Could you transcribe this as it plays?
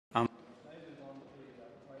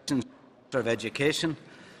of Education.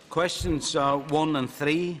 Questions 1 and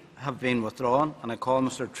 3 have been withdrawn, and I call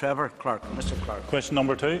Mr. Trevor Clarke. Mr. Clarke. Question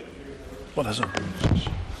number 2. What is it?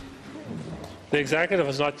 The Executive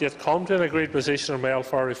has not yet come to an agreed position on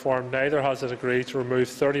welfare reform. Neither has it agreed to remove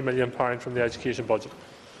 £30 million from the education budget.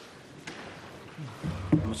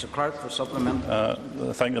 Mr. Clarke for supplement.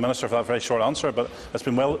 Thank the Minister for that very short answer, but it's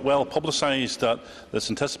been well publicised that it's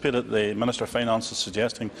anticipated the Minister of Finance is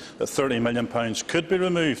suggesting that £30 million could be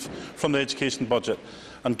removed from the education budget.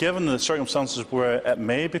 And given the circumstances where it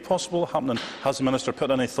may be possible happening, has the Minister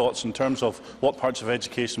put any thoughts in terms of what parts of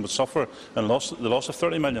education would suffer in the loss of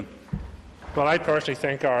 £30 million? Well, I personally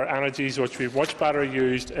think our energies would be much better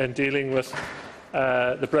used in dealing with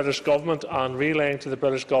the British Government and relaying to the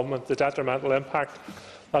British Government the detrimental impact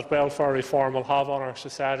that welfare reform will have on our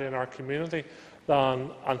society and our community than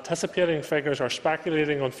anticipating figures or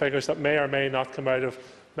speculating on figures that may or may not come out of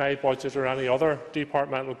my budget or any other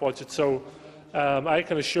departmental budget. So I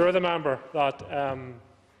can assure the member that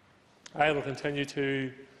I will continue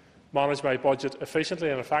to manage my budget efficiently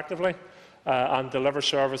and effectively and deliver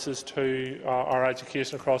services to our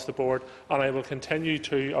education across the board, and I will continue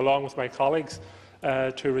to, along with my colleagues,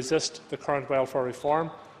 to resist the current welfare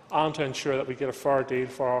reform and to ensure that we get a fair deal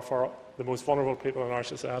for the most vulnerable people in our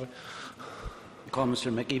society. Call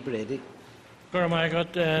Mr. Mickey Brady.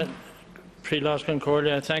 I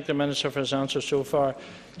thank the Minister for his answer so far.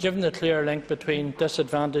 Given the clear link between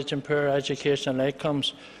disadvantage and poor educational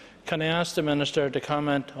outcomes, can I ask the Minister to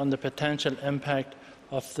comment on the potential impact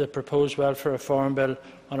of the proposed welfare reform bill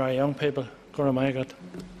on our young people? It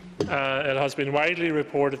has been widely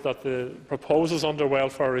reported that the proposals under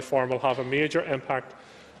welfare reform will have a major impact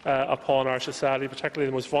upon our society, particularly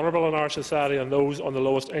the most vulnerable in our society and those on the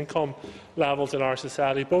lowest income levels in our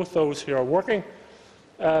society, both those who are working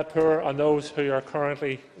poor and those who are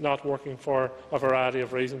currently not working for a variety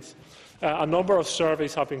of reasons. A number of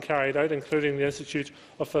surveys have been carried out, including the Institute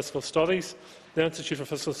of Fiscal Studies. The Institute of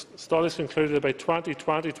Fiscal Studies concluded about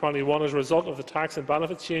 2020-21 as a result of the tax and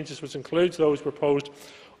benefit changes, which includes those proposed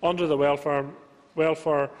under the welfare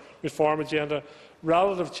reform agenda,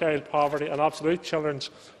 relative child poverty and absolute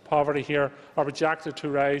children's poverty here are projected to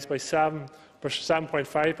rise by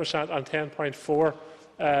 7.5% and 10.4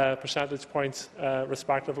 percentage points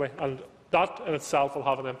respectively, and that in itself will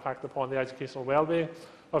have an impact upon the educational well-being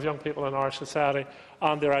of young people in our society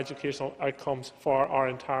and their educational outcomes for our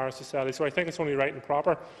entire society. So I think it's only right and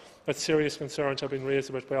proper that serious concerns have been raised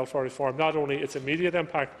about welfare reform, not only its immediate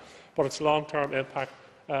impact but its long-term impact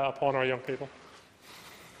upon our young people.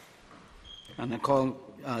 And I call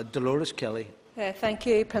Dolores Kelly. Thank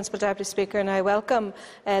you, Principal Deputy Speaker, and I welcome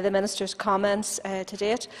the Minister's comments to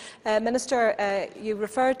date. Minister, you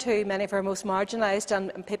referred to many of our most marginalised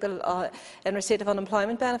and people in receipt of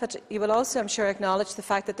unemployment benefit. You will also, I'm sure, acknowledge the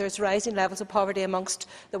fact that there is rising levels of poverty amongst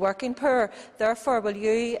the working poor. Therefore, will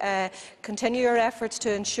you continue your efforts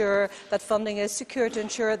to ensure that funding is secured, to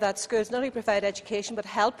ensure that schools not only provide education but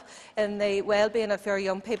help in the well-being of our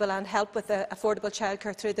young people and help with affordable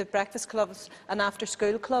childcare through the breakfast clubs and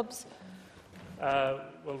after-school clubs?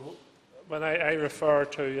 Well, when I refer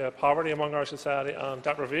to poverty among our society and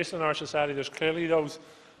deprivation in our society, there's clearly those,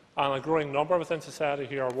 and a growing number within society,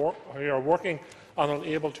 who are working and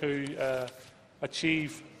unable to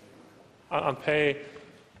achieve and pay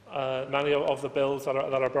many of the bills that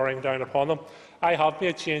are bearing down upon them. I have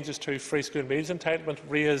made changes to free school meals entitlement,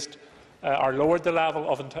 raised or lowered the level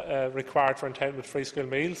of required for entitlement free school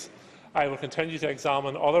meals. I will continue to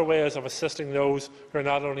examine other ways of assisting those who are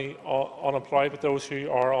not only unemployed but those who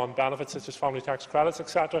are on benefits such as family tax credits,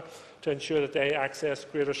 etc., to ensure that they access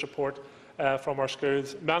greater support from our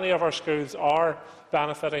schools. Many of our schools are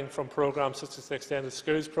benefiting from programmes such as the Extended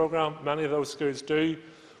Schools programme. Many of those schools do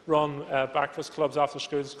run breakfast clubs, after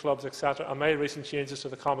schools clubs, etc., and my recent changes to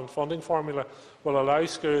the common funding formula will allow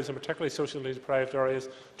schools, and particularly socially deprived areas,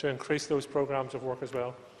 to increase those programmes of work as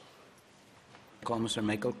well. Call Mr.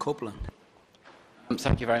 Michael Copeland.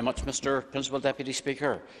 Thank you very much, Mr. Principal Deputy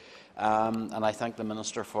Speaker, and I thank the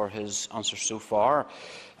Minister for his answer so far.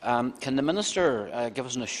 Can the Minister give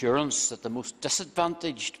us an assurance that the most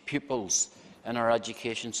disadvantaged pupils in our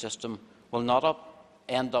education system will not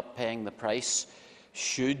end up paying the price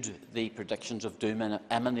should the predictions of doom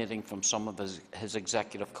emanating from some of his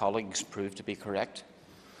executive colleagues prove to be correct?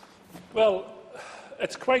 Well,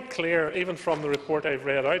 it's quite clear, even from the report I've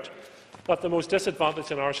read out, that the most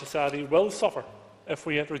disadvantaged in our society will suffer if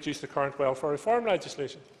we introduce the current welfare reform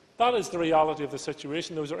legislation. That is the reality of the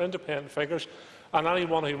situation. Those are independent figures, And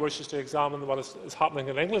anyone who wishes to examine what is happening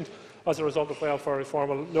in England as a result of welfare reform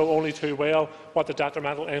will know only too well what the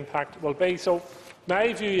detrimental impact will be. So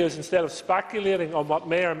my view is, instead of speculating on what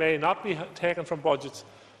may or may not be taken from budgets,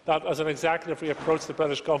 that as an executive we approach the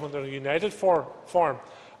British Government in a united form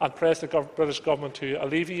and press the British Government to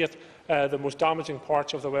alleviate the most damaging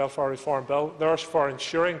parts of the welfare reform bill, therefore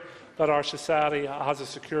ensuring that our society has a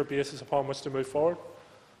secure basis upon which to move forward.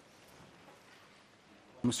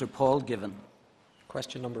 Mr. Paul Given.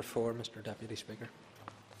 Question number 4, Mr. Deputy Speaker.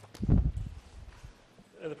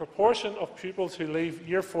 The proportion of pupils who leave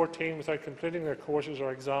Year 14 without completing their courses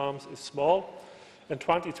or exams is small. In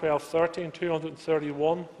 2012-13,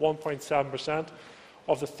 231, 1.7%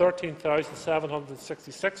 of the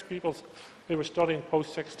 13,766 pupils who were studying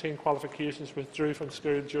post-16 qualifications withdrew from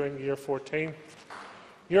school during Year 14.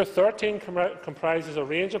 Year 13 comprises a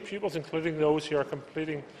range of pupils, including those who are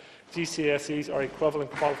completing GCSEs or equivalent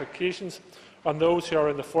qualifications, and those who are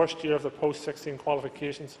in the first year of the post-16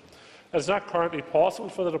 qualifications. It is not currently possible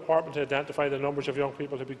for the Department to identify the numbers of young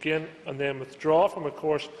people who begin and then withdraw from a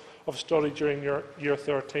course of study during Year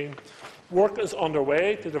 13. Work is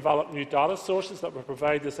underway to develop new data sources that will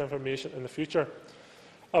provide this information in the future.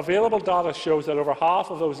 Available data shows that over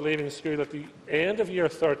half of those leaving school at the end of Year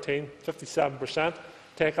 13, 57%,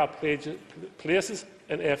 take up places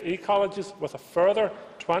in FE colleges, with a further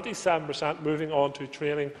 27% moving on to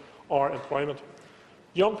training or employment.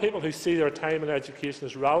 Young people who see their time in education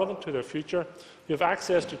as relevant to their future, who have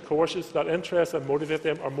access to courses that interest and motivate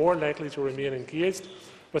them, are more likely to remain engaged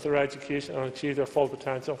with their education and achieve their full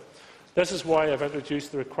potential. This is why I have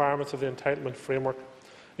introduced the requirements of the entitlement framework.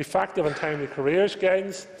 Effective and timely careers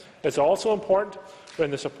guidance is also important when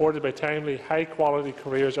they are supported by timely, high-quality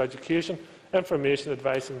careers education, information,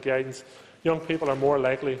 advice and guidance. Young people are more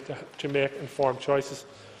likely to make informed choices.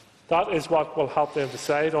 That is what will help them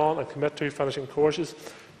decide on and commit to finishing courses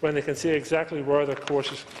when they can see exactly where their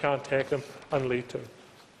courses can take them and lead to.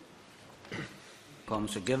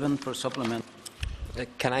 Mr. Given for supplement.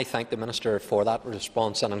 Can I thank the Minister for that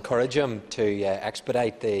response and encourage him to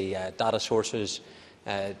expedite the data sources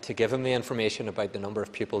to give him the information about the number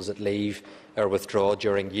of pupils that leave or withdraw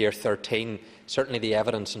during Year 13. Certainly the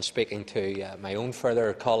evidence in speaking to my own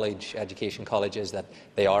further education college is that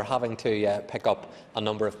they are having to pick up a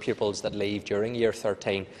number of pupils that leave during Year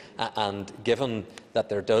 13, and given that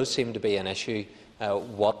there does seem to be an issue,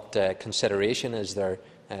 what consideration is there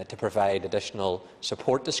to provide additional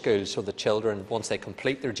support to schools so that children, once they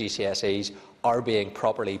complete their GCSEs, are being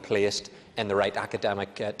properly placed in the right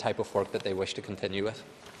academic type of work that they wish to continue with?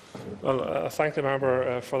 Well, I thank the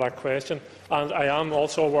member for that question, and I am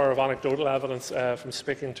also aware of anecdotal evidence from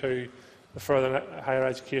speaking to the further higher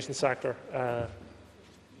education sector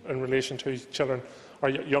in relation to children or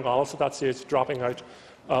young adults at that stage dropping out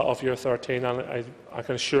of Year 13, and I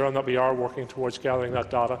can assure them that we are working towards gathering that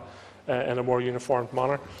data in a more uniformed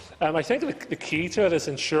manner. I think the key to it is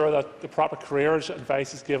ensure that the proper careers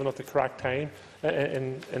advice is given at the correct time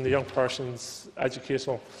in the young person's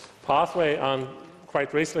educational pathway. And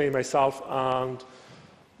quite recently, myself and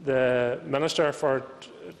the Minister for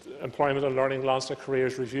Employment and Learning launched a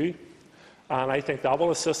careers review, and I think that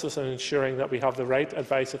will assist us in ensuring that we have the right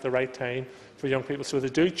advice at the right time for young people, so they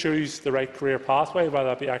do choose the right career pathway,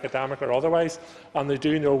 whether it be academic or otherwise, and they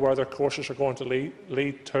do know where their courses are going to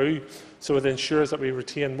lead to, so it ensures that we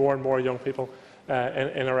retain more and more young people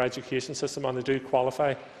in our education system, and they do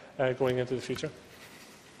qualify going into the future.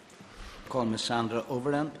 Call Ms. Sandra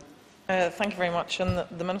Overend. Thank you very much. And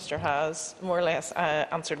the Minister has more or less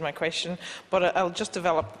answered my question, but I'll just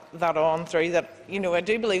develop that on through that. I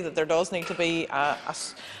do believe that there does need to be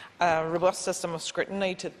a robust system of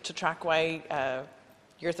scrutiny to track why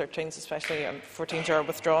Year 13s, especially, and 14s are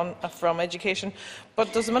withdrawn from education.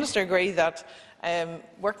 But does the Minister agree that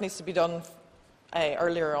work needs to be done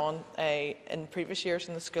earlier on in previous years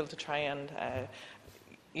in the school to try and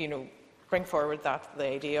bring forward the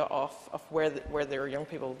idea of where their young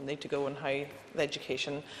people need to go and how the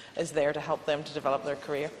education is there to help them to develop their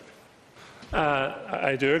career?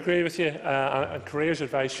 I do agree with you, and careers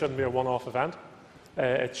advice shouldn't be a one-off event.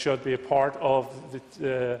 It should be a part of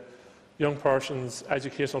the young person's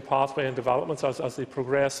educational pathway and developments as they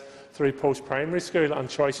progress through post-primary school and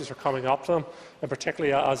choices are coming up to them, and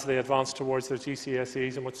particularly as they advance towards their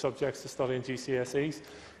GCSEs and which subjects to study in GCSEs.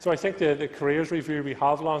 So I think the careers review we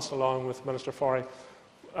have launched along with Minister Forry,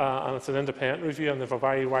 and it's an independent review, and they have a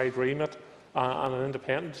very wide remit and an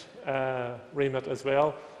independent remit as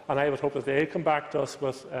well. And I would hope that they come back to us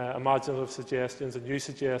with imaginative suggestions and new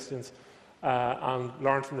suggestions and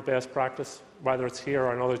learn from the best practice, whether it's here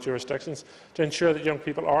or in other jurisdictions, to ensure that young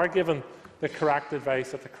people are given the correct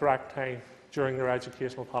advice at the correct time during their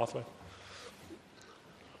educational pathway.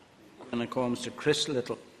 And I call Mr. Chris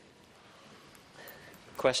Little.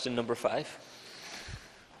 Question number 5.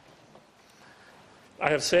 I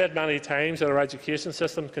have said many times that our education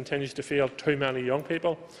system continues to fail too many young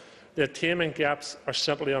people. The attainment gaps are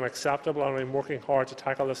simply unacceptable, and I am working hard to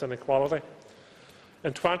tackle this inequality.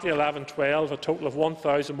 In 2011-12, a total of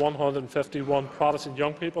 1,151 Protestant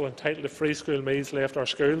young people entitled to free school meals left our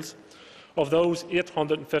schools. Of those,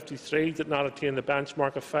 853 did not attain the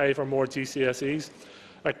benchmark of 5 or more GCSEs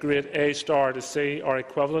at grade A* to C or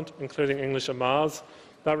equivalent, including English and Maths.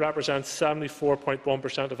 That represents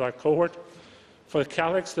 74.1% of that cohort. For the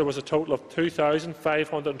Catholics, there was a total of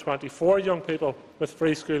 2,524 young people with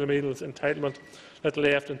free school meals entitlement that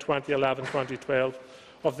left in 2011-2012.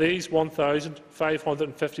 Of these,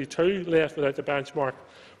 1,552 left without the benchmark,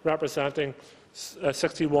 representing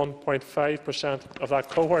 61.5% of that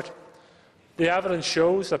cohort. The evidence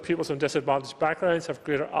shows that pupils from disadvantaged backgrounds have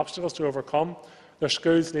greater obstacles to overcome. Their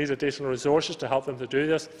schools need additional resources to help them to do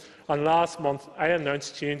this. And last month, I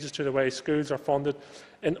announced changes to the way schools are funded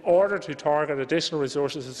in order to target additional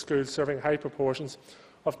resources at schools serving high proportions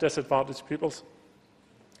of disadvantaged pupils.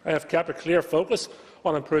 I have kept a clear focus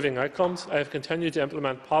on improving outcomes. I have continued to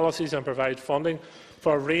implement policies and provide funding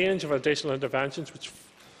for a range of additional interventions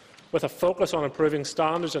with a focus on improving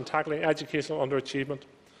standards and tackling educational underachievement.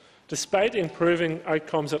 Despite improving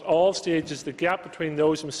outcomes at all stages, the gap between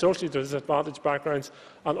those from socially disadvantaged backgrounds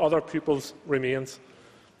and other pupils remains.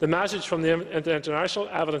 The message from the international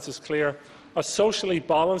evidence is clear. A socially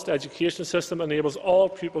balanced education system enables all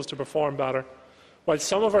pupils to perform better. While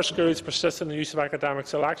some of our schools persist in the use of academic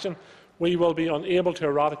selection, we will be unable to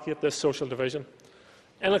eradicate this social division.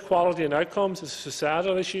 Inequality in outcomes is a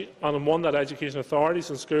societal issue and one that education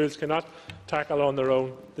authorities and schools cannot tackle on their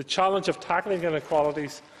own. The challenge of tackling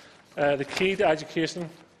inequalities, the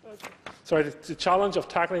challenge of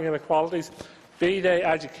tackling inequalities, be they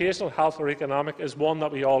educational, health or economic, is one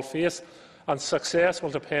that we all face, and success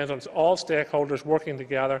will depend on all stakeholders working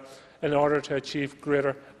together in order to achieve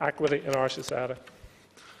greater equity in our society.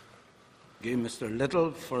 Thank you, Mr.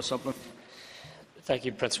 Little, for a supplement. Thank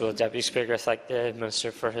you, Principal Deputy Speaker. I thank the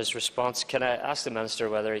Minister for his response. Can I ask the Minister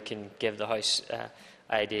whether he can give the House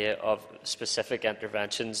idea of specific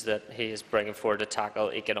interventions that he is bringing forward to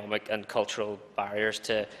tackle economic and cultural barriers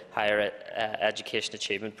to higher education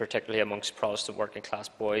achievement, particularly amongst Protestant working class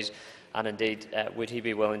boys? And indeed, would he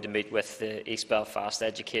be willing to meet with the East Belfast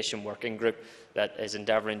Education Working Group that is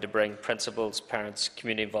endeavouring to bring principals, parents,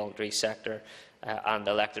 community and voluntary sector and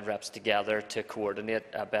elected reps together to coordinate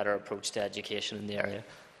a better approach to education in the area?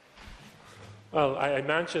 Well, I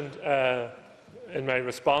mentioned in my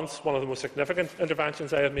response one of the most significant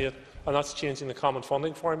interventions I have made, and that's changing the common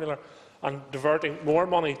funding formula and diverting more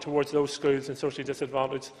money towards those schools in socially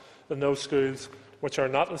disadvantaged than those schools which are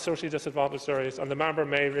not in socially disadvantaged areas. And the member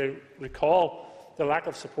may recall the lack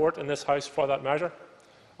of support in this House for that measure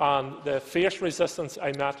and the fierce resistance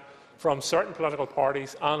I met from certain political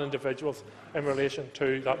parties and individuals in relation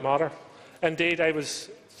to that matter. Indeed, I was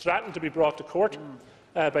threatened to be brought to court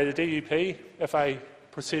by the DUP if I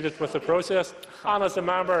proceeded with the process. And as the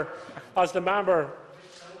member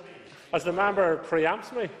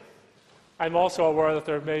preempts me, I'm also aware that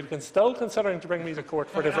they may be still considering to bring me to court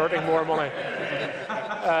for diverting more money.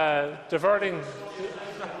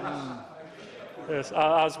 Yes,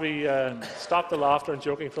 as we stop the laughter and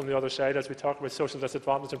joking from the other side as we talk about social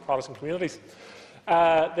disadvantage in Protestant communities,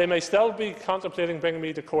 they may still be contemplating bringing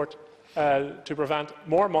me to court to prevent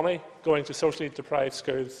more money going to socially deprived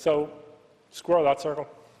schools. So, square that circle.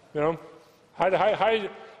 You know, how do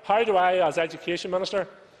I, as Education Minister,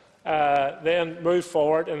 then move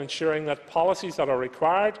forward in ensuring that policies that are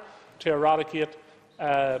required to eradicate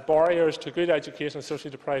barriers to good education in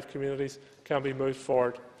socially deprived communities can be moved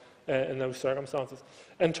forward in those circumstances?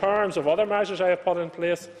 In terms of other measures I have put in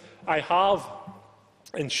place, I have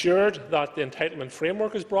ensured that the entitlement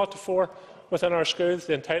framework is brought to fore within our schools.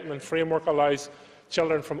 The entitlement framework allows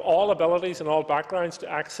children from all abilities and all backgrounds to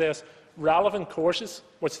access relevant courses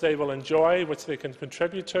which they will enjoy, which they can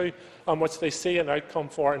contribute to, and which they see an outcome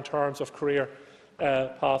for in terms of career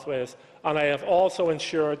pathways. And I have also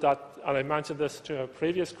ensured that, and I mentioned this to a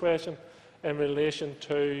previous question in relation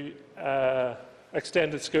to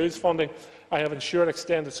extended schools funding, I have ensured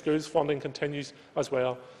extended schools funding continues as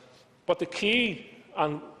well. But the key,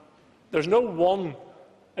 and there's no one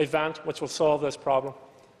event which will solve this problem.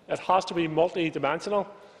 It has to be multidimensional,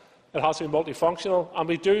 it has to be multifunctional, and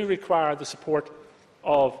we do require the support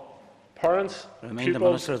of parents,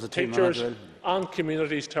 pupils, teachers and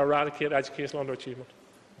communities to eradicate educational underachievement.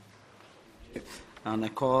 And I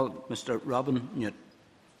call Mr. Robin Newt.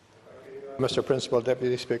 Mr Principal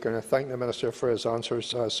Deputy Speaker, and I thank the Minister for his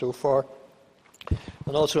answers so far.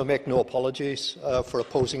 And also make no apologies for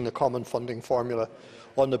opposing the common funding formula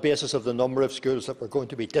on the basis of the number of schools that were going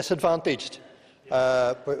to be disadvantaged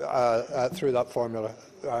through that formula.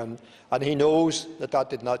 And he knows that that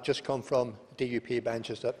did not just come from DUP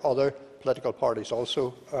benches, that other political parties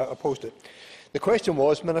also opposed it. The question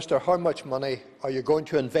was, Minister, how much money are you going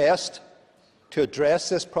to invest to address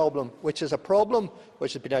this problem, which is a problem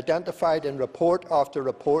which has been identified in report after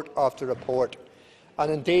report after report, and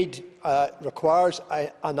indeed requires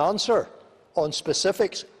an answer on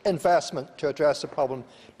specific investment to address the problem.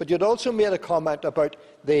 But you had also made a comment about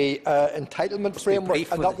the entitlement framework,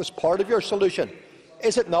 and that was part of your solution.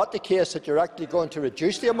 Is it not the case that you are actually going to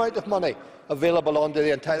reduce the amount of money available under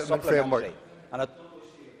the entitlement framework?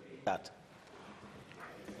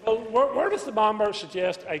 Well, where does the member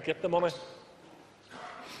suggest I get the money?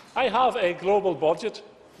 I have a global budget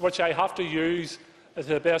which I have to use to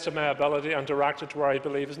the best of my ability and direct it to where I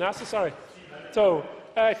believe is necessary. So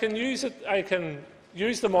I can use it. I can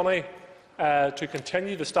use the money to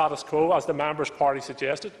continue the status quo, as the member's party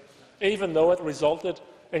suggested, even though it resulted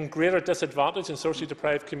in greater disadvantage in socially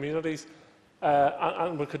deprived communities,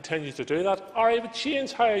 and will continue to do that. Or I would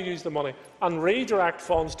change how I use the money and redirect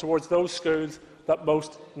funds towards those schools that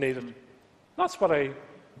most need it. That's what I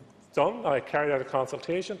done. I carried out a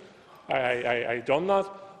consultation. I done that,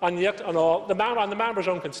 and yet, the member's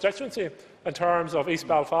own constituency, in terms of East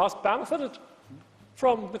Belfast, benefited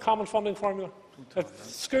from the common funding formula.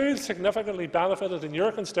 Schools significantly benefited in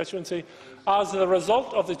your constituency as a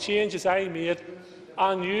result of the changes I made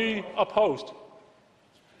and you opposed.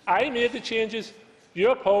 I made the changes, you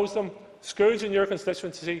opposed them. Schools in your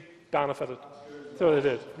constituency benefited. So they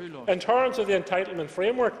did. In terms of the entitlement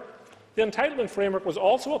framework was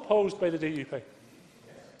also opposed by the DUP.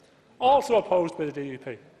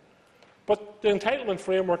 But the entitlement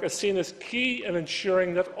framework is seen as key in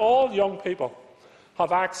ensuring that all young people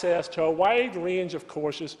have access to a wide range of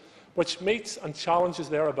courses which meets and challenges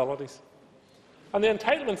their abilities. And the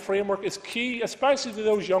entitlement framework is key, especially to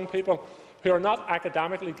those young people who are not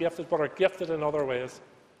academically gifted but are gifted in other ways.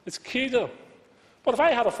 It's key to them. But if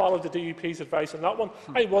I had followed the DUP's advice on that one,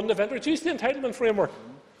 I wouldn't have introduced the entitlement framework.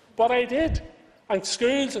 But I did, and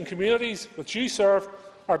schools and communities that you serve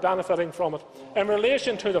are benefiting from it. In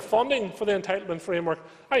relation to the funding for the entitlement framework,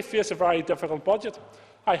 I face a very difficult budget.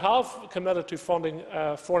 I have committed to funding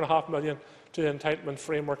 £4.5 million to the entitlement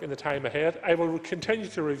framework in the time ahead. I will continue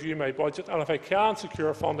to review my budget, and if I can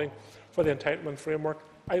secure funding for the entitlement framework,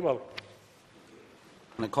 I will.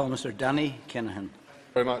 I call Mr Danny Kinahan.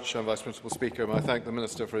 Very much, Vice Principal Speaker, and I thank the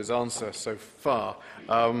Minister for his answer so far.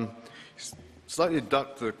 Slightly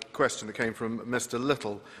ducked the question that came from Mr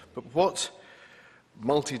Little, but what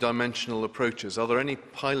multidimensional approaches, are there any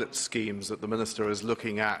pilot schemes that the Minister is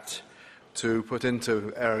looking at to put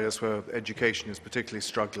into areas where education is particularly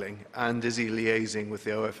struggling, and is he liaising with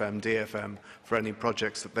the OFM, DFM for any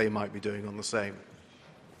projects that they might be doing on the same?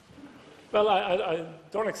 Well, I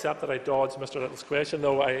don't accept that I dodged Mr Little's question,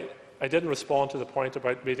 though I didn't respond to the point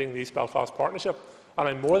about meeting the East Belfast Partnership, and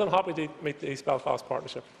I'm more than happy to meet the East Belfast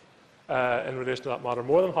Partnership in relation to that matter,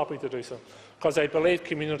 more than happy to do so, because I believe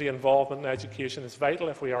community involvement in education is vital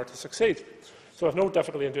if we are to succeed. So I have no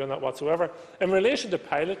difficulty in doing that whatsoever. In relation to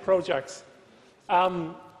pilot projects,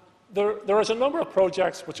 there is a number of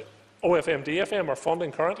projects which OFM, DFM are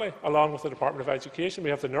funding currently, along with the Department of Education. We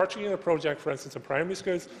have the Nurture Unit project, for instance, in primary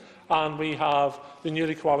schools, and we have the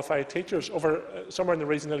newly qualified teachers, over somewhere in the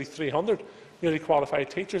region nearly 300 newly qualified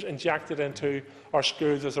teachers injected into our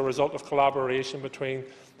schools as a result of collaboration between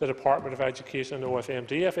the Department of Education and OFM,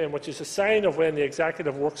 DFM, which is a sign of when the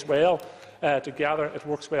executive works well together, it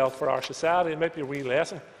works well for our society. It might be a wee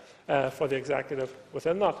lesson for the executive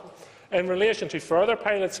within that. In relation to further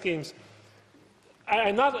pilot schemes,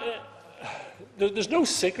 there's no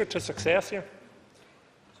secret to success here.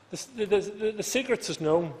 The secret is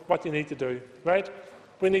known, what you need to do, right?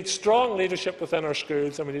 We need strong leadership within our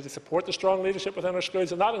schools, and we need to support the strong leadership within our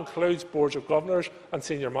schools, and that includes boards of governors and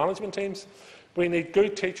senior management teams. We need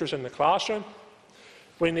good teachers in the classroom.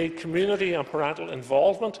 We need community and parental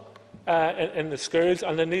involvement in the schools,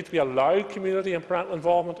 and there needs to be allowed community and parental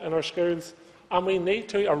involvement in our schools. And we need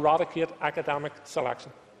to eradicate academic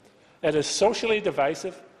selection. It is socially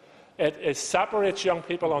divisive. It separates young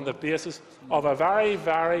people on the basis of a very,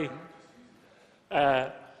 very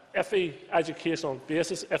iffy educational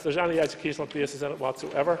basis, if there's any educational basis in it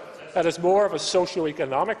whatsoever. It is more of a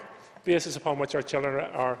socio-economic basis upon which our children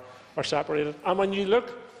are separated. And when you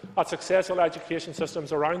look at successful education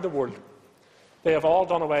systems around the world, They have all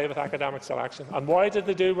done away with academic selection. And why did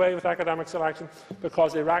they do away with academic selection?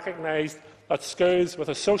 Because they recognised that schools with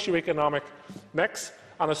a socio-economic mix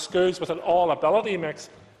and schools with an all-ability mix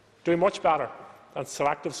do much better than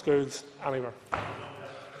selective schools anywhere.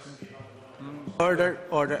 Order.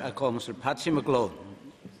 I call Mr. Patsy McGlone.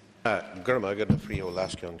 Thank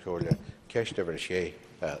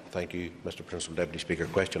you, Mr. Principal Deputy Speaker.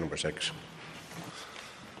 Question number 6.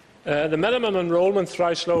 The minimum enrolment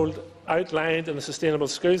threshold outlined in the Sustainable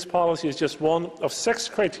Schools Policy is just one of 6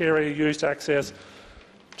 criteria used to assess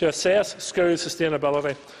school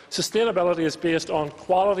sustainability. Sustainability is based on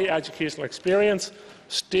quality educational experience,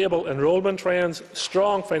 stable enrolment trends,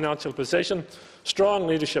 strong financial position, strong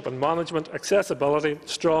leadership and management, accessibility,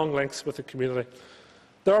 strong links with the community.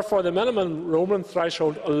 Therefore, the minimum enrolment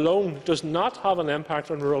threshold alone does not have an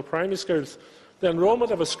impact on rural primary schools. The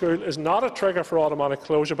enrolment of a school is not a trigger for automatic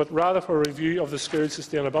closure, but rather for a review of the school's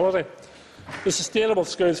sustainability. The Sustainable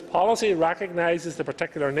Schools Policy recognises the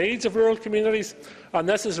particular needs of rural communities, and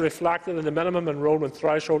this is reflected in the minimum enrolment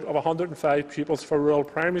threshold of 105 pupils for rural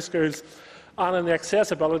primary schools and in the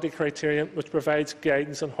accessibility criterion, which provides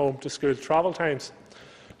guidance on home-to-school travel times.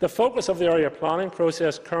 The focus of the area planning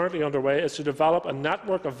process currently underway is to develop a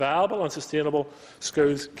network of viable and sustainable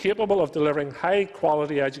schools capable of delivering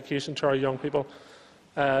high-quality education to our young people,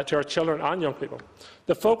 to our children and young people.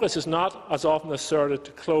 The focus is not, as often asserted,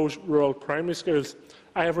 to close rural primary schools.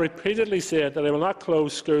 I have repeatedly said that I will not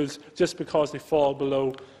close schools just because they fall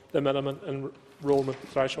below the minimum enrolment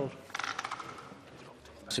threshold.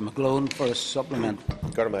 Mr. McGlone for a supplement.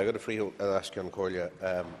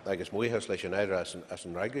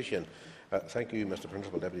 Thank you, Mr.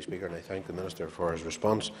 Principal Deputy Speaker, and I thank the Minister for his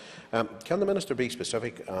response. Can the Minister be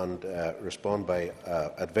specific and respond by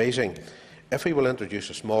advising if he will introduce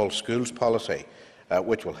a small schools policy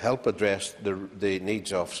which will help address the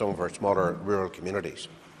needs of some of our smaller rural communities?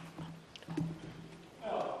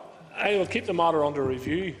 I will keep the matter under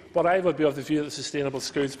review, but I would be of the view that the Sustainable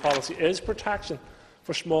Schools Policy is protection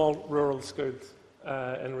for small rural schools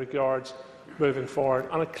in regards moving forward,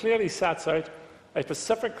 and it clearly sets out a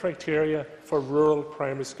specific criteria for rural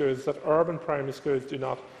primary schools that urban primary schools do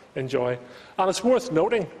not enjoy. And it's worth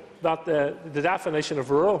noting that the definition of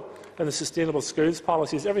rural in the Sustainable Schools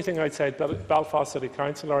Policy is everything outside Belfast City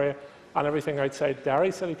Council area and everything outside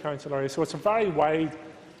Derry City Council area. So it's a very wide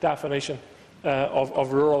definition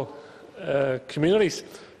of rural communities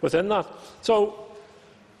within that. So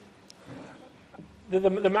the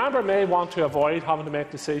member may want to avoid having to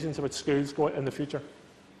make decisions about schools in the future.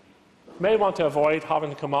 May want to avoid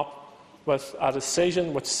having to come up with a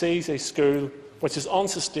decision which sees a school which is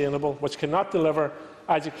unsustainable, which cannot deliver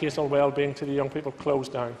educational well-being to the young people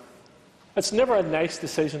closed down. It's never a nice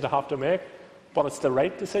decision to have to make, but it's the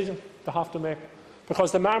right decision to have to make,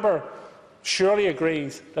 because the member surely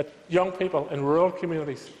agrees that young people in rural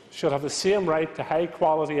communities should have the same right to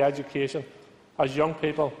high-quality education as young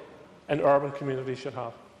people in urban communities should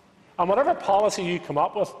have. And whatever policy you come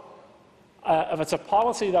up with, if it's a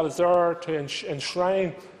policy that is there to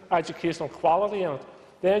enshrine educational quality in it,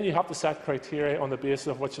 then you have to set criteria on the basis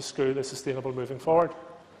of which a school is sustainable moving forward.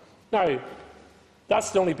 Now,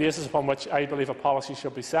 that's the only basis upon which I believe a policy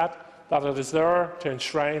should be set, that it is there to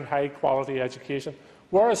enshrine high-quality education.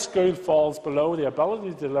 Where a school falls below the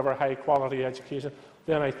ability to deliver high-quality education,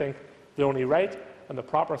 then I think the only right and the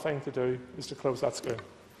proper thing to do is to close that school.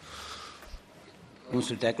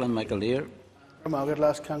 Mr. Declan McAleer.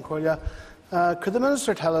 Could the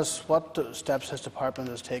Minister tell us what steps his department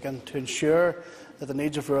has taken to ensure that the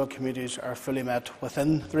needs of rural communities are fully met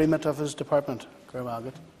within the remit of his department?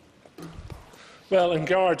 Well, in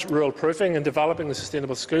regards to rural proofing and developing the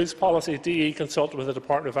Sustainable Schools Policy, DE consulted with the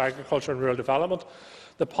Department of Agriculture and Rural Development.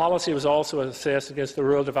 The policy was also assessed against the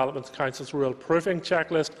Rural Development Council's rural proofing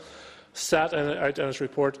checklist, set out in its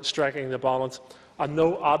report Striking the Balance, and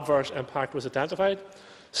no adverse impact was identified.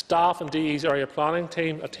 Staff and DE's area planning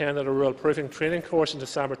team attended a rural proofing training course in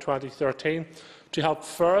December 2013 to help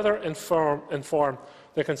further inform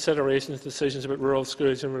the considerations and decisions about rural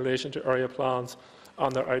schools in relation to area plans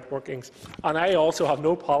and their outworkings. And I also have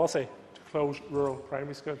no policy to close rural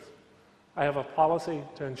primary schools. I have a policy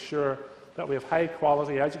to ensure that we have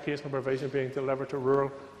high-quality educational provision being delivered to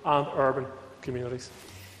rural and urban communities.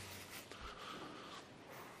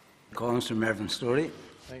 Mr. Mervyn Story.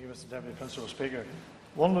 Thank you, Mr. Deputy Principal Speaker.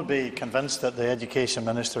 One would be convinced that the Education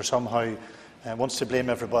Minister somehow wants to blame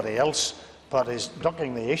everybody else, but is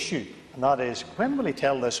ducking the issue, and that is, when will he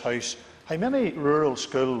tell this House how many rural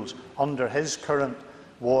schools under his current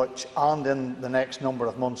watch and in the next number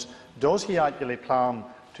of months does he actually plan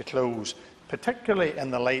to close, particularly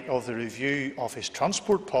in the light of the review of his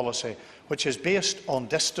transport policy, which is based on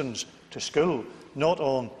distance to school, not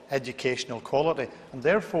on educational quality. And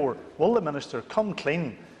therefore, will the Minister come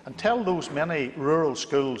clean and tell those many rural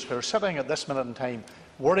schools who are sitting at this minute in time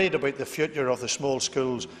worried about the future of the small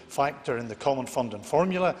schools factor in the common funding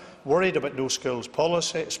formula, worried about no schools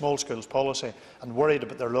policy, small schools policy, and worried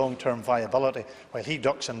about their long-term viability, while he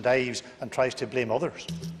ducks and dives and tries to blame others?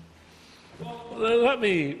 Well, let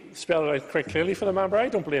me spell it out quite clearly for the member. I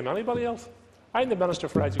don't blame anybody else. I'm the Minister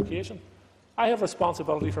for Education. I have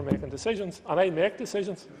responsibility for making decisions, and I make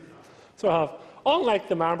decisions. So I have. Unlike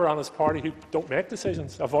the member and his party who don't make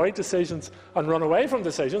decisions, avoid decisions and run away from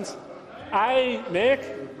decisions, I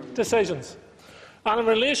make decisions. And in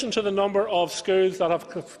relation to the number of schools that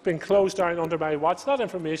have been closed down under my watch, that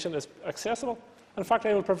information is accessible. In fact,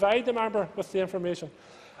 I will provide the member with the information.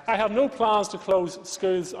 I have no plans to close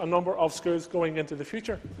schools, a number of schools going into the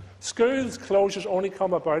future. Schools closures only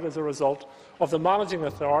come about as a result of the managing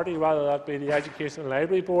authority, whether that be the Education and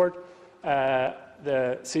Library Board,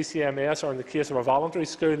 the CCMS, or in the case of a voluntary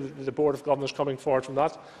school, the Board of Governors coming forward from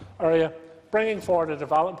that area, bringing forward a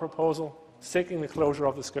development proposal seeking the closure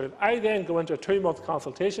of the school. I then go into a 2-month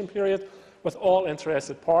consultation period with all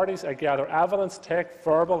interested parties. I gather evidence, take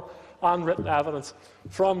verbal and written evidence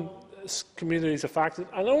from communities affected,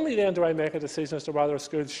 and only then do I make a decision as to whether a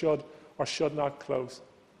school should or should not close.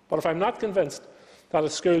 But if I'm not convinced that a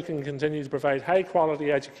school can continue to provide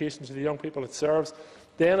high-quality education to the young people it serves,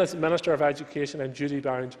 then as Minister of Education I'm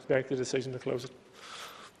duty-bound to make the decision to close it.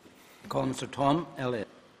 Call Mr Tom Elliott.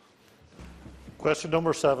 Question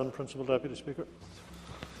number 7, Principal Deputy Speaker.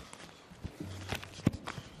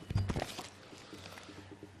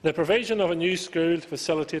 The provision of a new school to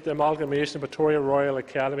facilitate the amalgamation of Victoria Royal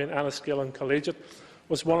Academy and Enniskillen Collegiate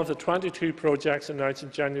was one of the 22 projects announced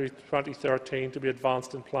in January 2013 to be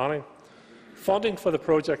advanced in planning. Funding for the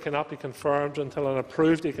project cannot be confirmed until an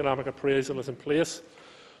approved economic appraisal is in place.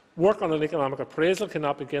 Work on an economic appraisal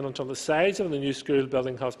cannot begin until the size of the new school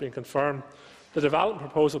building has been confirmed. The development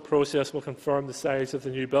proposal process will confirm the size of the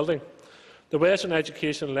new building. The Western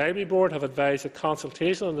Education and Library Board have advised that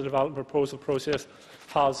consultation on the development proposal process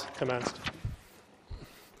has commenced.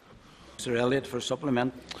 Mr Elliott for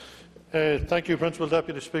supplement. Thank you, Principal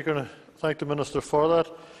Deputy Speaker, and I thank the Minister for that.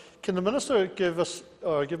 Can the Minister give us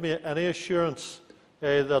or give me any assurance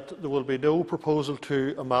that there will be no proposal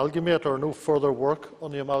to amalgamate or no further work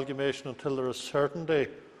on the amalgamation until there is certainty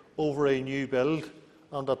over a new build,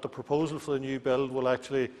 and that the proposal for the new build will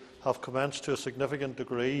actually have commenced to a significant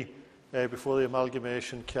degree before the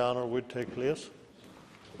amalgamation can or would take place?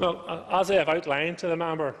 Well, as I have outlined to the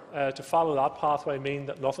member, to follow that pathway means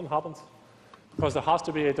that nothing happens, because there has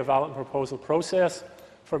to be a development proposal process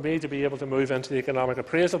for me to be able to move into the economic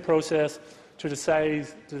appraisal process to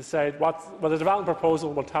decide what the development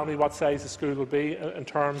proposal will tell me what size the school will be in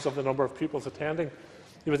terms of the number of pupils attending.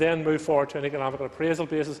 You would then move forward to an economic appraisal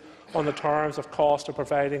basis on the terms of cost of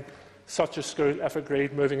providing such a school, if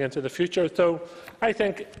agreed, moving into the future. So I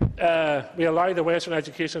think we allow the Western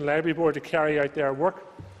Education and Library Board to carry out their work.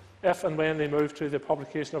 If and when they move to the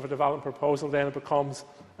publication of a development proposal, then it becomes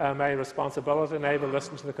my responsibility, and I will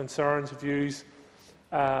listen to the concerns, views,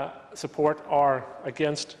 support or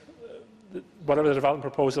against whatever the development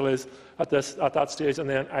proposal is at that stage, and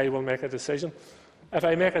then I will make a decision. If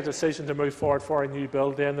I make a decision to move forward for a new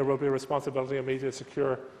build, then there will be a responsibility on me to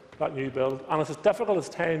secure that new build. And as difficult as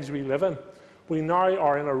times we live in, we now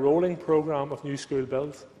are in a rolling programme of new school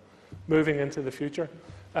builds moving into the future.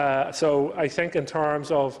 So I think in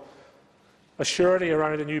terms of a surety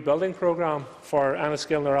around a new building programme for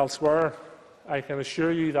Enniskillen or elsewhere, I can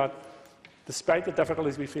assure you that despite the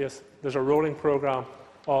difficulties we face, there's a rolling programme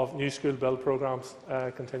of new school build programmes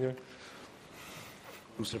continuing.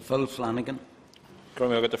 Mr Phil Flanagan. The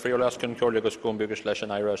Minister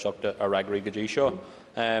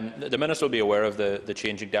will be aware of the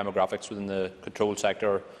changing demographics within the controlled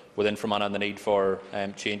sector within Fermanagh and the need for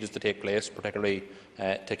changes to take place, particularly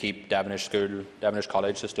to keep Devonish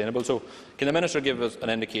College sustainable. So, can the Minister give us an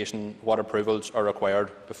indication what approvals are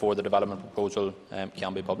required before the development proposal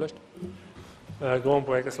can be published?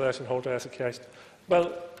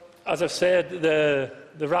 Well, as I've said,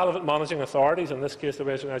 the relevant managing authorities, in this case the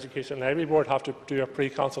Western Education and Library Board, have to do a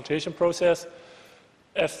pre-consultation process.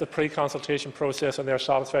 If the pre-consultation process and they are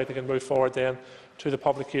satisfied, they can move forward then to the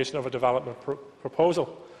publication of a development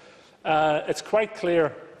proposal. It's quite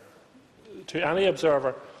clear to any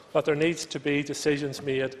observer that there needs to be decisions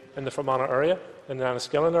made in the Fermanagh area, in the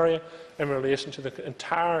Enniskillen area, in relation to the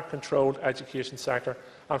entire controlled education sector.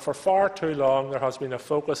 And for far too long there has been a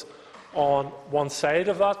focus on one side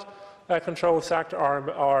of that controlled sector,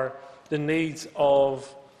 or the needs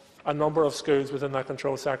of a number of schools within that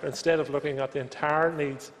control sector, instead of looking at the entire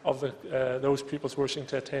needs of those pupils wishing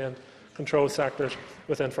to attend control sectors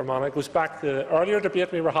within Fermanagh. It goes back to the earlier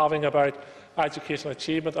debate we were having about educational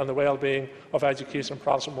achievement and the well-being of education in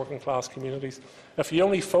Protestant working-class communities. If you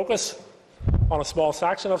only focus on a small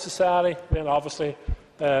section of society, then obviously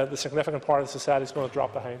the significant part of society is going to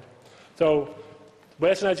drop behind. So,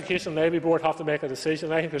 Western Education and Navy Board have to make a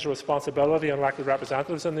decision. I think there's a responsibility on elected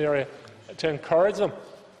representatives in the area to encourage them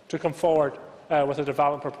to come forward with a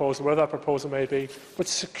development proposal, where that proposal may be, which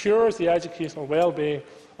secures the educational well-being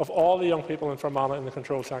of all the young people in Fermanagh in the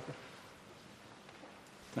control sector.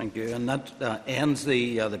 Thank you. And that ends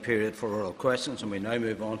the period for oral questions, and we now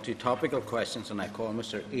move on to topical questions. And I call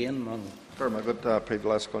Mr. Ian Munn.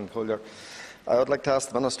 I would like to ask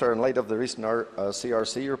the Minister, in light of the recent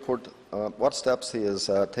CRC report, what steps he has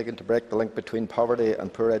taken to break the link between poverty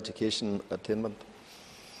and poor education attainment.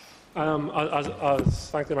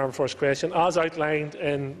 Thank the member for his question. As outlined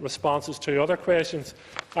in responses to other questions,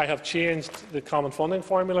 I have changed the common funding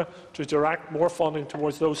formula to direct more funding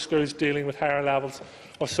towards those schools dealing with higher levels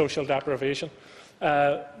of social deprivation.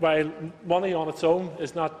 While money on its own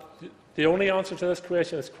is not the only answer to this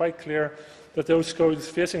question, it's quite clear that those schools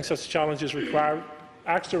facing such challenges require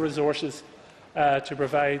extra resources to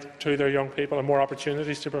provide to their young people, and more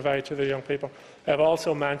opportunities to provide to their young people. I have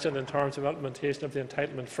also mentioned, in terms of implementation of the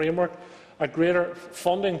entitlement framework, a greater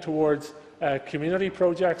funding towards community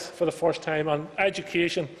projects for the first time on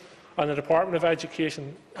education. And the Department of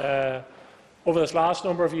Education, over this last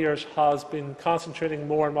number of years, has been concentrating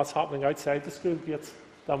more on what's happening outside the school gates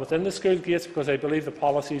than within the school gates, because I believe the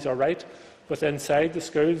policies are right. But inside the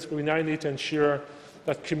schools, we now need to ensure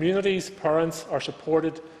that communities, parents are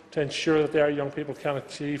supported to ensure that their young people can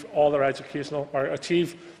achieve all their educational, or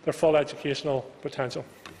achieve their full educational potential.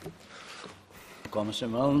 Mr.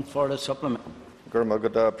 Milne for the supplement. Thank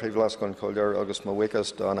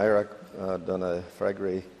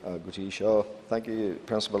you,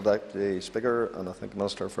 Principal Deputy Speaker, and I thank the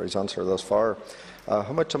Minister for his answer thus far.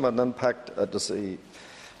 How much of an impact does the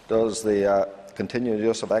continued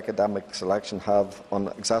use of academic selection have on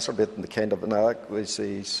exacerbating the kind of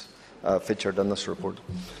inadequacies featured in this report?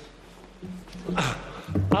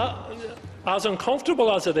 As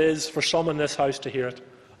uncomfortable as it is for some in this House to hear it,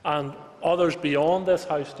 and others beyond this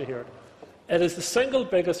House to hear it, it is the single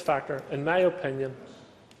biggest factor, in my opinion,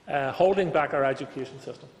 holding back our education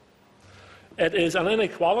system. It is an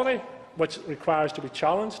inequality which requires to be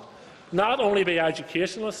challenged, not only by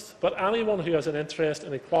educationalists, but anyone who has an interest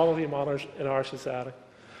in equality matters in our society.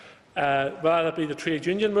 Whether it be the trade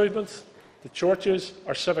union movements, the churches,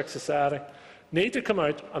 or civic society, need to come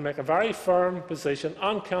out and make a very firm position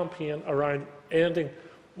and campaign around ending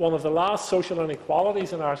one of the last social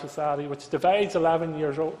inequalities in our society, which divides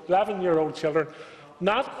 11-year-old children,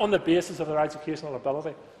 not on the basis of their educational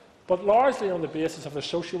ability, but largely on the basis of their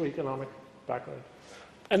socio-economic background.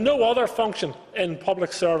 In no other function in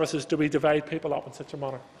public services do we divide people up in such a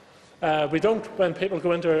manner. We don't, when people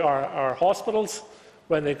go into our hospitals,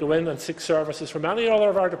 when they go in and seek services from any other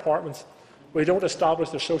of our departments, we don't establish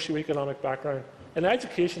their socio-economic background. In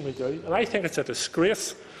education we do, and I think it's a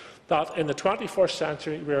disgrace that in the 21st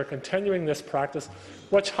century we are continuing this practice,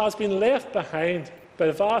 which has been left behind by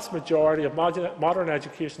the vast majority of modern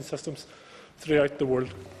education systems throughout the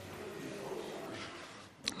world.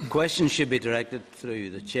 Questions should be directed through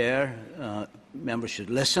the chair. Members should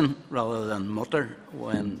listen rather than mutter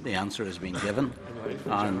when the answer is being given.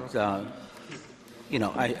 And you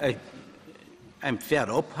know, I'm fed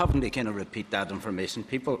up having to kind of repeat that information.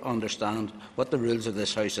 People understand what the rules of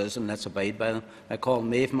this House is, and let's abide by them. I call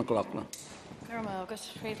Maeve McLaughlin.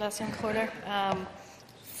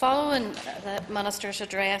 Following the Minister's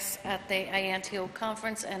address at the INTO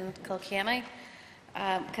conference in Kilkenny,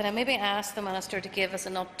 can I maybe ask the Minister to give us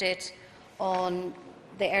an update on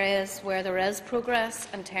the areas where there is progress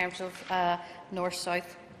in terms of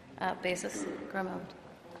north-south basis?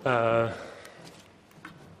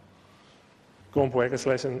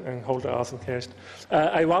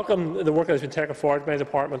 I welcome the work that has been taken forward by the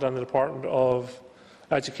Department and the Department of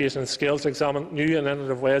Education and Skills to examine new and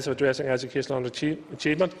innovative ways of addressing educational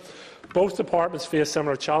achievement. Both departments face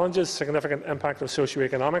similar challenges: significant impact of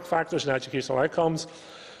socio-economic factors and educational outcomes,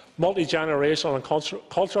 multi-generational and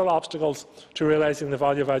cultural obstacles to realising the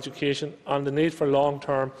value of education, and the need for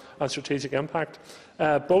long-term and strategic impact.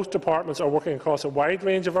 Both departments are working across a wide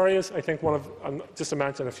range of areas. I think just to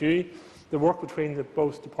mention a few, the work between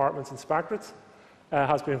both departments' inspectorates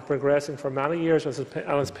has been progressing for many years and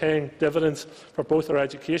is paying dividends for both our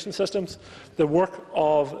education systems. The work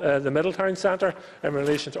of the Middletown Centre in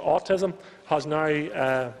relation to autism has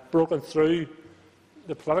now broken through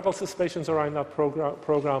the political suspicions around that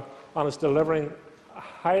programme and is delivering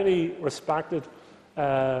highly respected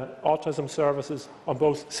autism services on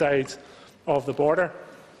both sides of the border.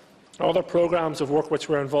 Other programmes of work which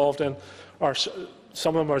we're involved in are,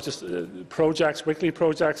 some of them are just projects, weekly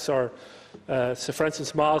projects, or so for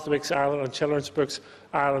instance Miles the Weeks Ireland and Children's Books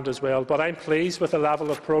Ireland as well. But I'm pleased with the level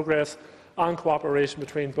of progress and cooperation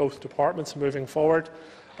between both departments moving forward,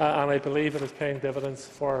 and I believe it is paying dividends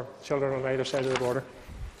for children on either side of the border.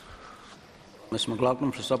 Ms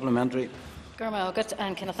McLaughlin for supplementary.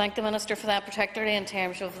 And can I thank the Minister for that, particularly in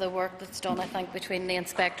terms of the work that's done, I think, between the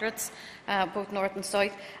inspectorates, both North and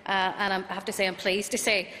South. And I have to say I'm pleased to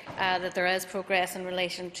say that there is progress in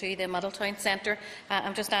relation to the Middletown Centre.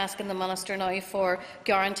 I'm just asking the Minister now for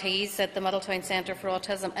guarantees that the Middletown Centre for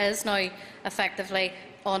Autism is now effectively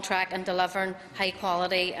on track and delivering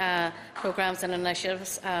high-quality programmes and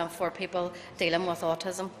initiatives for people dealing with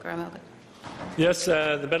autism. Yes,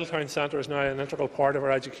 the Middletown Centre is now an integral part of our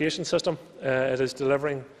education system. It is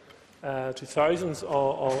delivering to thousands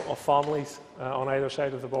of families on either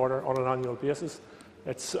side of the border on an annual basis.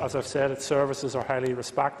 As I've said, its services are highly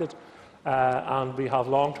respected, and we have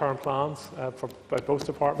long-term plans by both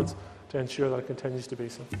departments to ensure that it continues to be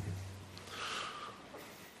so.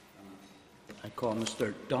 I call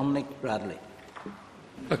Mr. Dominic Bradley.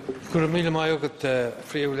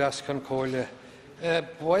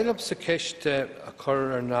 While up the kist a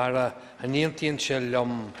cur nara a nineteen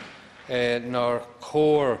shellum nor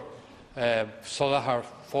core solahar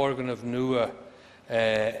forgan of nua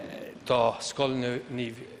da skull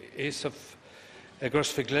ni is of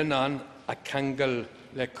grosfiglenan a kangle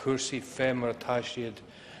le cursi femur tashied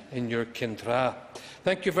in your kintra.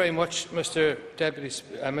 Thank you very much, Mr.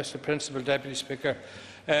 Principal Deputy Speaker.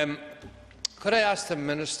 Could I ask the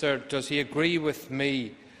Minister, does he agree with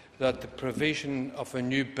me that the provision of a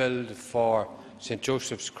new build for St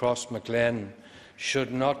Joseph's Cross Maglen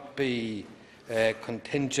should not be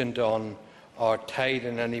contingent on or tied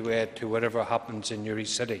in any way to whatever happens in Newry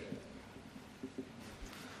City?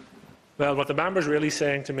 Well, what the member is really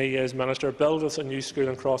saying to me is, Minister, build us a new school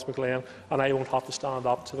in Cross Maglen and I won't have to stand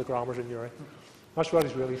up to the grammars in Newry. That's what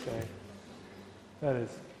he's really saying. That is.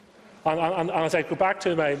 And as I go back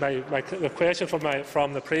to the question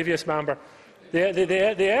from the previous member, the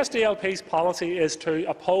SDLP's policy is to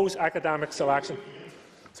oppose academic selection.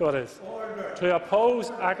 So it is. To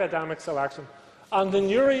oppose academic selection. And the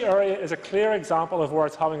Newry area is a clear example of where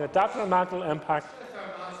it's having a detrimental impact.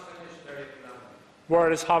 Where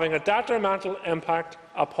it is having a detrimental impact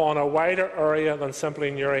upon a wider area than simply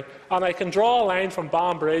Newry. And I can draw a line from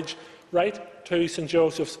Banbridge right to St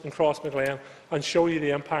Joseph's and Cross Maglen and show you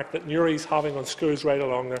the impact that Newry is having on schools right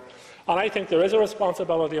along there. And I think there is a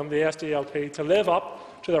responsibility on the SDLP to live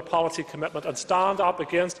up to their policy commitment and stand up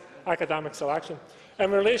against academic selection.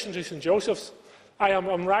 In relation to St Joseph's, I am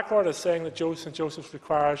on record as saying that St Joseph's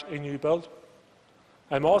requires a new build.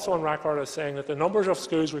 I'm also on record as saying that the numbers of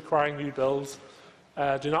schools requiring new builds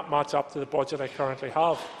do not match up to the budget I currently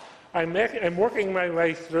have. I'm working my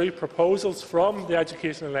way through proposals from the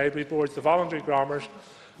Education and Library Boards, the voluntary grammars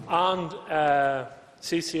and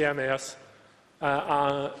CCMS,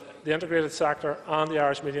 the integrated sector and the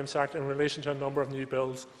Irish medium sector in relation to a number of new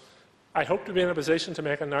bills. I hope to be in a position to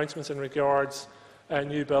make announcements in regards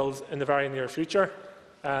new bills in the very near future.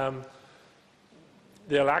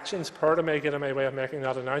 The elections PERTA may get in my way of making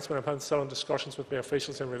that announcement. I'm still in discussions with my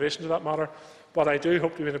officials in relation to that matter, but I do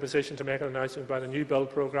hope to be in a position to make an announcement about a new build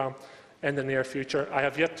programme in the near future. I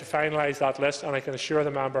have yet to finalise that list, and I can assure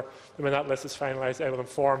the member that when that list is finalised, I will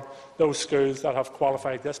inform those schools that have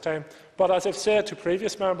qualified this time. But as I've said to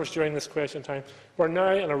previous members during this question time, we're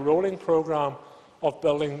now in a rolling programme of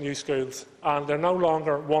building new schools, and they're no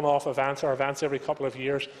longer one-off events or events every couple of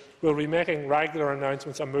years. We'll be making regular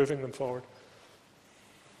announcements and moving them forward.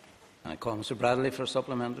 I call Mr. Bradley for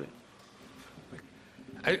supplementary.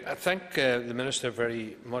 I thank the Minister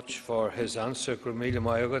very much for his answer,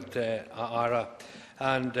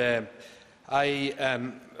 and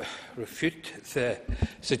I refute the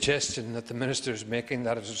suggestion that the Minister is making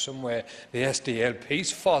that it is in some way the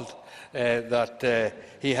SDLP's fault that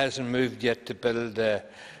he hasn't moved yet to build a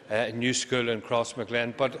new school in Cross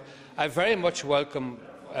Maglen. But I very much welcome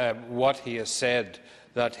what he has said,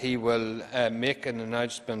 that he will make an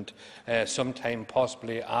announcement sometime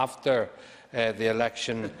possibly after the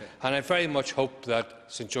election, and I very much hope that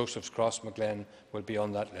St Joseph's Cross Maglen will be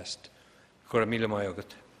on that list. Let me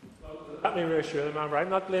reassure the member, I'm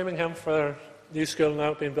not blaming him for the new school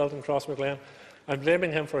now being built in Cross Maglen. I'm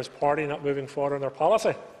blaming him for his party not moving forward on their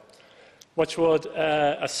policy, which would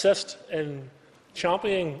assist in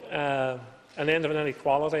championing an end of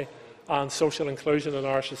inequality and social inclusion in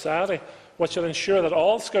our society, which will ensure that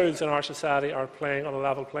all schools in our society are playing on a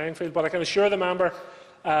level playing field. But I can assure the member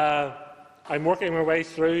I'm working my way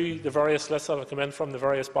through the various lists that have come in from the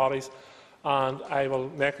various bodies, and I will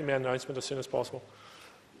make my announcement as soon as possible.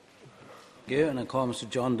 Thank you. And I call Mr.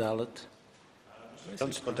 John Dallett.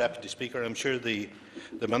 Principal Deputy Speaker, I'm sure the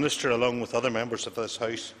Minister, along with other members of this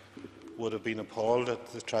House, would have been appalled at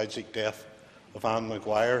the tragic death of Anne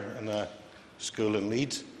Maguire in a school in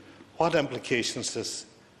Leeds. What implications is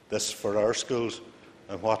this for our schools,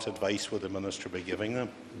 and what advice would the Minister be giving them?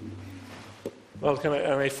 Well, can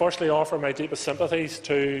I firstly offer my deepest sympathies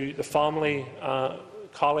to the family,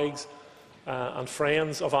 colleagues and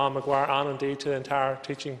friends of Anne Maguire, and indeed to the entire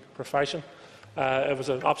teaching profession. It was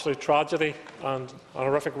an absolute tragedy and a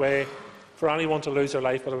horrific way for anyone to lose their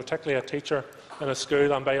life, but particularly a teacher in a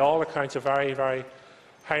school, and by all accounts a very, very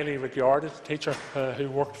highly regarded teacher who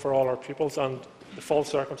worked for all our pupils, and the full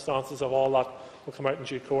circumstances of all that will come out in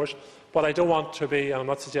due course. But I don't want to be, and I'm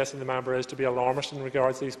not suggesting the member is, to be alarmist in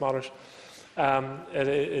regards to these matters. It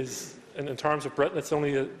is, in terms of Britain, it's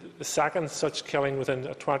only the second such killing within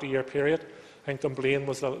a 20-year period. I think Dunblane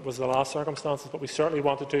was the last circumstances, but we certainly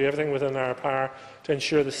want to do everything within our power to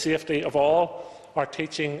ensure the safety of all our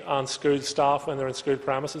teaching and school staff when they're in school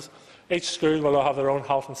premises. Each school will have their own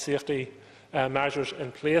health and safety measures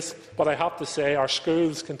in place, but I have to say our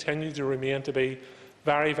schools continue to remain to be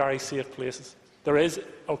very, very safe places. There is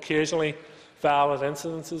occasionally valid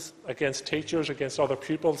incidences against teachers, against other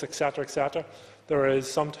pupils, etc., etc. There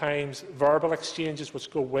is sometimes verbal exchanges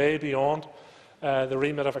which go way beyond the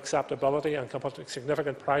remit of acceptability and can put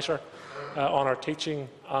significant pressure on our teaching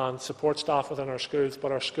and support staff within our schools,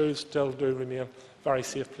 but our schools still do remain very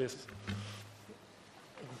safe places.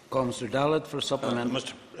 Mr. Dallett for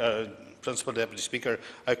supplementary. Principal Deputy Speaker,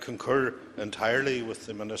 I concur entirely with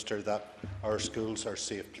the Minister that our schools are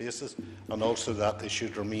safe places and also that they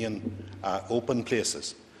should remain open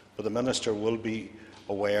places. But the Minister will be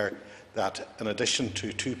aware that in addition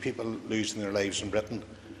to 2 people losing their lives in Britain,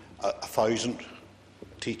 1,000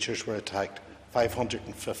 teachers were attacked,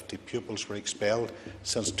 550 pupils were expelled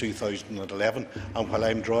since 2011, and while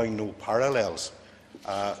I'm drawing no parallels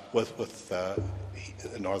with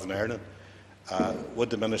Northern Ireland, would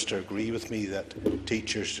the Minister agree with me that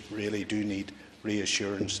teachers really do need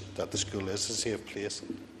reassurance that the school is a safe place?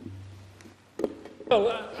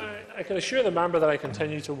 Well, I can assure the member that I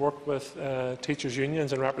continue to work with teachers'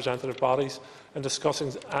 unions and representative bodies in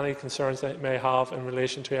discussing any concerns they may have in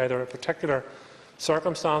relation to either a particular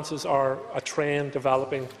circumstances or a trend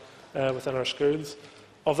developing within our schools.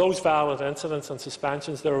 Of those valid incidents and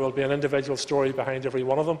suspensions, there will be an individual story behind every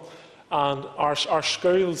one of them, and our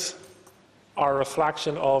schools are a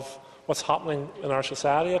reflection of what's happening in our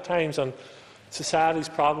society at times, and society's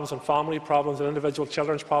problems and family problems and individual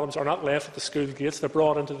children's problems are not left at the school gates, they're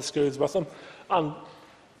brought into the schools with them. And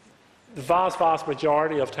the vast, vast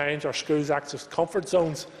majority of times our schools act as comfort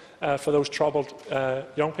zones for those troubled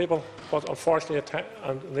young people, but unfortunately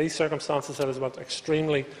in these circumstances it has went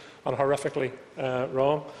extremely and horrifically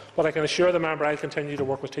wrong. But I can assure the member I'll continue to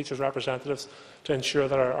work with teachers' representatives to ensure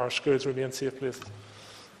that our schools remain safe places.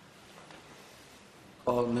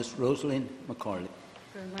 Ms. Rosaleen McCarley.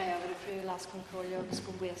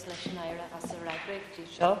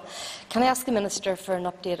 Can I ask the Minister for an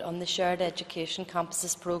update on the Shared Education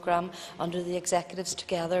Campuses programme under the Executives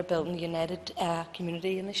Together Building United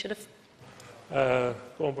Community Initiative? Going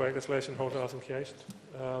by legislation,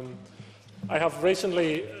 I have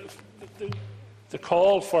recently, the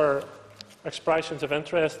call for expressions of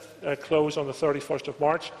interest closed on the 31st of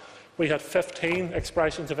March. We had 15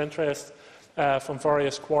 expressions of interest from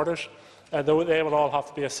various quarters. They will all have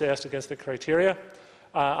to be assessed against the criteria,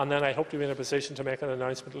 and then I hope to be in a position to make an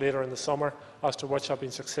announcement later in the summer as to which have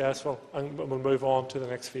been successful, and we'll move on to the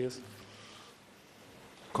next phase.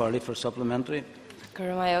 Carley for supplementary.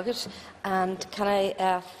 And can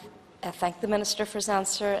I thank the Minister for his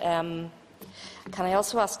answer? Can I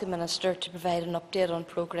also ask the Minister to provide an update on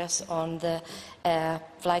progress on the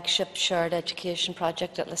flagship shared education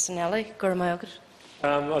project at Lissanelli?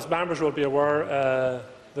 As members will be aware,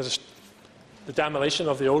 the demolition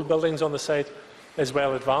of the old buildings on the site is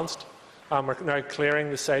well advanced. We're now clearing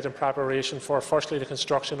the site in preparation for, firstly, the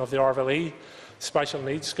construction of the Arville Special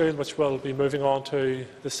Needs School, which will be moving on to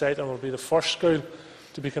the site and will be the first school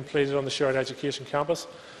to be completed on the Shared Education campus.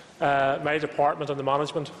 My department and the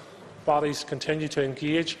management bodies continue to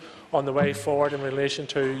engage on the way forward in relation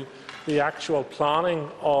to the actual planning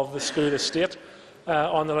of the school estate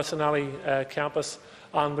on the Lissanelli campus,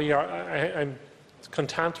 and I'm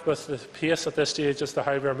content with the pace at this stage as to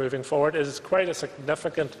how we are moving forward. It is quite a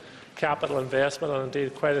significant capital investment and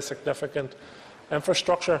indeed quite a significant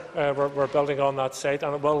infrastructure we're building on that site,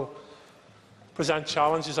 and it will present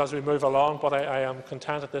challenges as we move along, but I am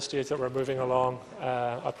content at this stage that we're moving along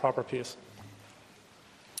at proper pace.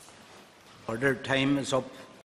 Order time is up.